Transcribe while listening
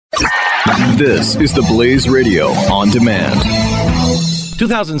This is the Blaze Radio on demand.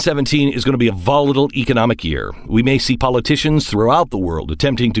 2017 is going to be a volatile economic year. We may see politicians throughout the world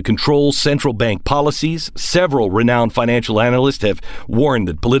attempting to control central bank policies. Several renowned financial analysts have warned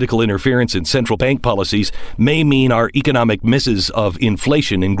that political interference in central bank policies may mean our economic misses of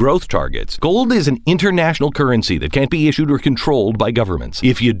inflation and growth targets. Gold is an international currency that can't be issued or controlled by governments.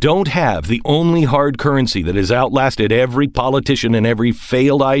 If you don't have the only hard currency that has outlasted every politician and every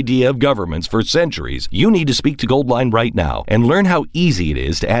failed idea of governments for centuries, you need to speak to Goldline right now and learn how easy it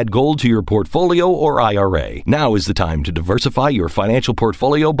is to add gold to your portfolio or IRA. Now is the time to diversify your financial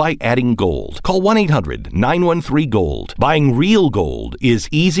portfolio by adding gold. Call 1-800-913-GOLD. Buying real gold is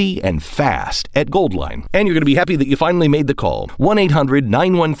easy and fast at Goldline. And you're going to be happy that you finally made the call.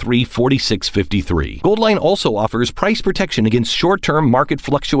 1-800-913-4653. Goldline also offers price protection against short-term market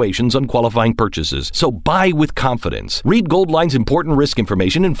fluctuations on qualifying purchases. So buy with confidence. Read Goldline's important risk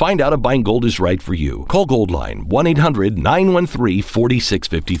information and find out if buying gold is right for you. Call Goldline 1-800-913-4653.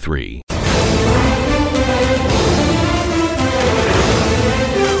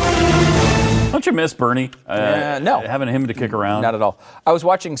 Don't you miss Bernie? No. Having him to kick around? Not at all. I was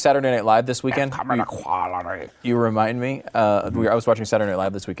watching Saturday Night Live this weekend. You remind me. I was watching Saturday Night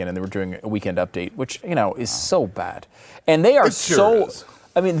Live this weekend, and they were doing a weekend update, which, is so bad. And they are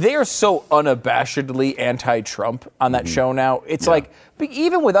they are so unabashedly anti-Trump on that show now. It's like,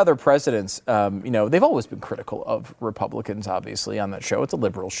 even with other presidents, they've always been critical of Republicans, obviously, on that show. It's a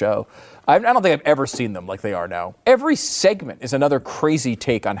liberal show. I don't think I've ever seen them like they are now. Every segment is another crazy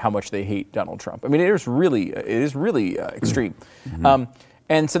take on how much they hate Donald Trump. I mean, it is really extreme. Mm-hmm.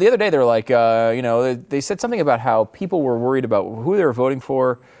 And so the other day, they're like, they said something about how people were worried about who they were voting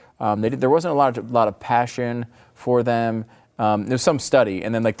for. There wasn't a lot of passion for them. There's some study,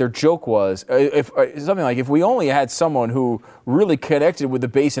 and then their joke was if we only had someone who really connected with the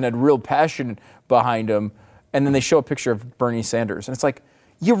base and had real passion behind him, and then they show a picture of Bernie Sanders, and it's like,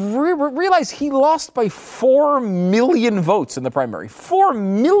 you realize he lost by 4 million votes in the primary. 4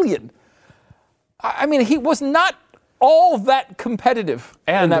 million. I mean, he was not all that competitive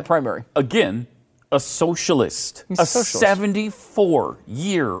in that primary. Again, a socialist. He's a socialist.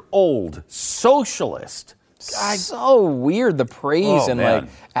 74-year-old socialist. So weird, the praise and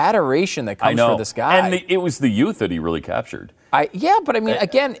adoration that comes for this guy. And it was the youth that he really captured.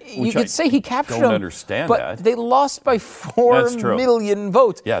 Again, you could say he captured them. I don't understand but they lost by 4 million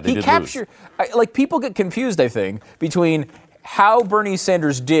votes. Yeah, they did lose. People get confused, I think, between how Bernie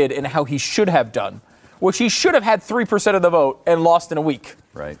Sanders did and how he should have done, which he should have had 3% of the vote and lost in a week.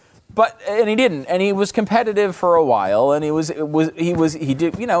 Right. And he didn't, and he was competitive for a while, and he was in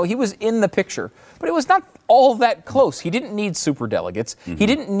the picture, but it was not all that close. He didn't need superdelegates. Mm-hmm. He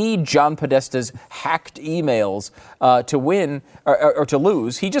didn't need John Podesta's hacked emails to win or to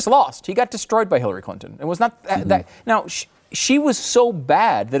lose. He just lost. He got destroyed by Hillary Clinton. It was not that. Now she was so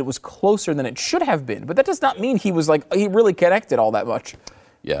bad that it was closer than it should have been, but that does not mean he really connected all that much.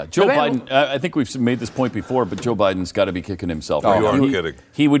 Yeah, Joe Biden, I think we've made this point before, but Joe Biden's got to be kicking himself. Oh, you aren't kidding.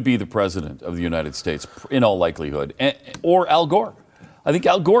 He would be the president of the United States, in all likelihood, or Al Gore. I think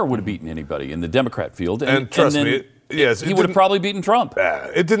Al Gore would have beaten anybody in the Democrat field. And trust me, yes, he would have probably beaten Trump.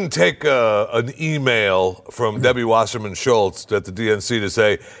 It didn't take an email from Debbie Wasserman Schultz at the DNC to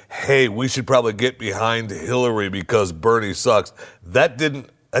say, hey, we should probably get behind Hillary because Bernie sucks. That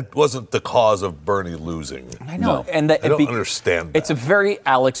wasn't the cause of Bernie losing. I know. No. And I don't understand that. It's a very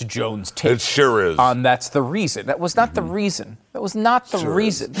Alex Jones take. It sure is. That's the reason. That was not the reason. That was not the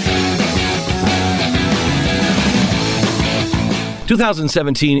reason.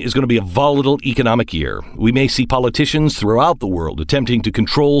 2017 is going to be a volatile economic year. We may see politicians throughout the world attempting to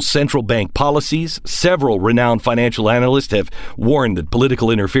control central bank policies. Several renowned financial analysts have warned that political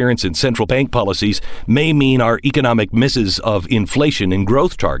interference in central bank policies may mean our economic misses of inflation and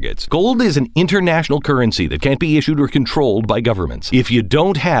growth targets. Gold is an international currency that can't be issued or controlled by governments. If you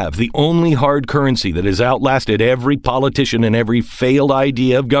don't have the only hard currency that has outlasted every politician and every failed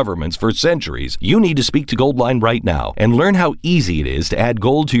idea of governments for centuries, you need to speak to Goldline right now and learn how easy it is to add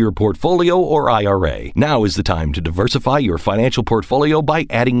gold to your portfolio or IRA. Now is the time to diversify your financial portfolio by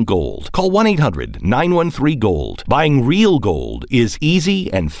adding gold. Call 1-800-913-GOLD. Buying real gold is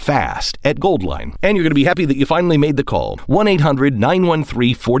easy and fast at Goldline. And you're going to be happy that you finally made the call.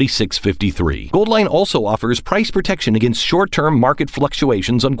 1-800-913-4653. Goldline also offers price protection against short-term market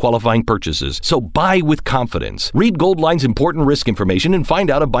fluctuations on qualifying purchases. So buy with confidence. Read Goldline's important risk information and find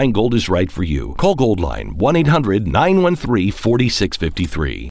out if buying gold is right for you. Call Goldline 1-800-913-4653.